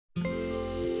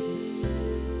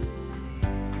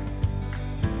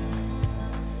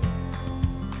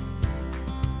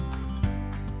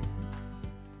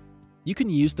You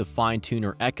can use the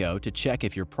FineTuner Echo to check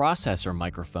if your processor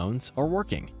microphones are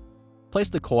working. Place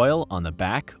the coil on the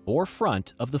back or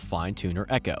front of the FineTuner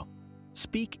Echo.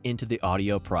 Speak into the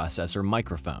audio processor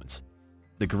microphones.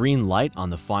 The green light on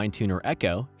the FineTuner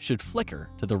Echo should flicker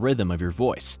to the rhythm of your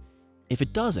voice. If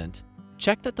it doesn't,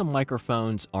 check that the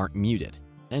microphones aren't muted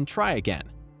and try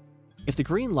again. If the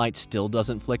green light still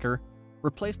doesn't flicker,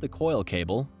 replace the coil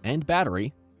cable and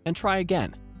battery and try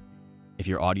again. If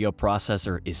your audio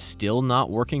processor is still not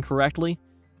working correctly,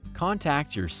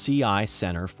 contact your CI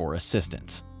Center for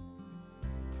assistance.